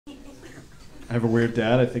I have a weird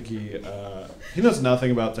dad. I think he knows nothing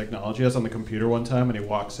about technology. I was on the computer one time, and he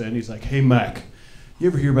walks in. He's like, "Hey, Mac, you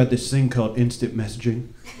ever hear about this thing called instant messaging?"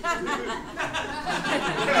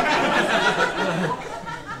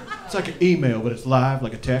 It's like an email, but it's live,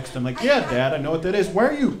 like a text. I'm like, "Yeah, Dad, I know what that is. Why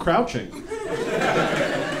are you crouching?" He's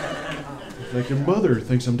like, "Your mother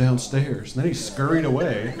thinks I'm downstairs." And then he scurried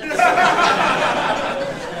away.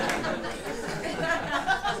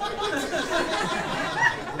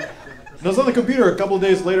 And I was on the computer. A couple of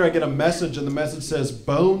days later, I get a message, and the message says,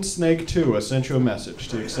 "Bone Snake 2, I sent you a message.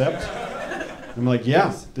 Do you accept?" I'm like,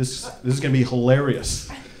 "Yeah, this is going to be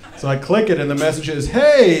hilarious." So I click it, and the message is,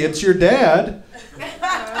 "Hey, it's your dad."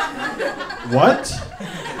 What?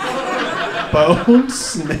 Bone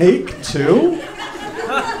Snake 2?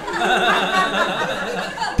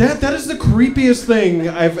 Dad, that is the creepiest thing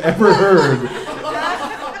I've ever heard.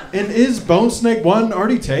 And is Bone Snake 1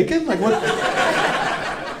 already taken? Like, what?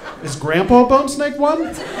 Is Grandpa Bone Snake 1? Do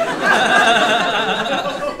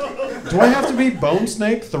I have to be Bone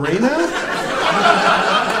Snake 3 now?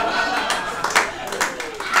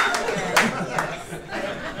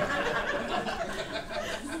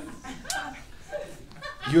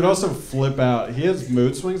 You would also flip out. He has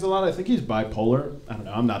mood swings a lot. I think he's bipolar. I don't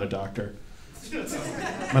know. I'm not a doctor.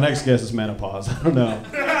 My next guess is menopause. I don't know.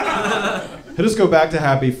 He'll just go back to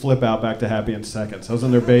happy, flip out, back to happy in seconds. I was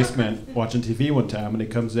in their basement watching TV one time, and he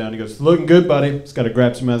comes down and he goes, "Looking good, buddy. Just got to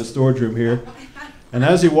grab some out of the storage room here." And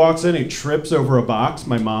as he walks in, he trips over a box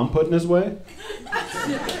my mom put in his way.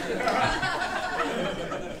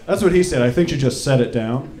 That's what he said. I think she just set it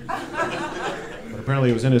down. But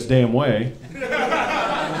apparently it was in his damn way.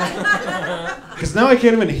 Because now I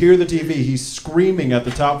can't even hear the TV. He's screaming at the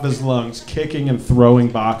top of his lungs, kicking and throwing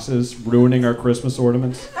boxes, ruining our Christmas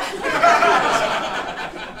ornaments.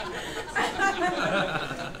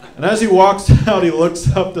 And as he walks out, he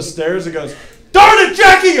looks up the stairs and goes, "Darn it,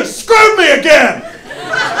 Jackie, you screwed me again!"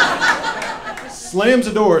 Slams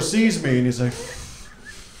the door, sees me, and he's like,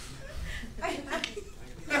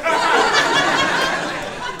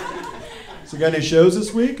 "So you got any shows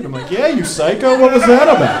this week?" And I'm like, "Yeah, you psycho, what was that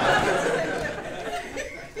about?"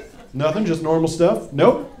 "Nothing, just normal stuff."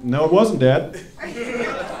 "Nope, no it wasn't, Dad.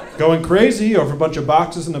 Going crazy over a bunch of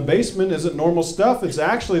boxes in the basement isn't normal stuff. It's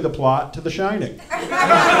actually the plot to The Shining."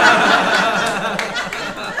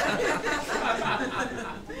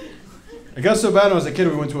 It got so bad when I was a kid,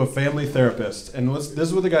 we went to a family therapist. And this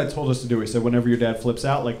is what the guy told us to do. He said, whenever your dad flips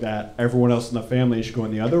out like that, everyone else in the family should go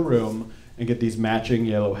in the other room and get these matching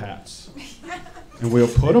yellow hats. And we'll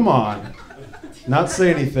put them on, not say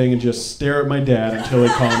anything, and just stare at my dad until he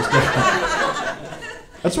calms down.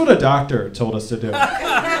 That's what a doctor told us to do.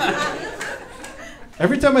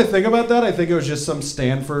 Every time I think about that, I think it was just some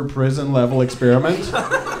Stanford prison level experiment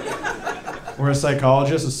where a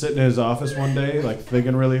psychologist is sitting in his office one day, like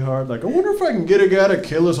thinking really hard, like, "I wonder if I can get a guy to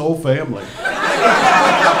kill his whole family."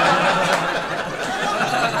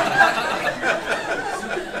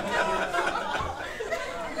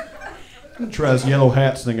 I'm gonna try this yellow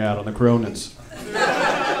hats thing out on the Cronins.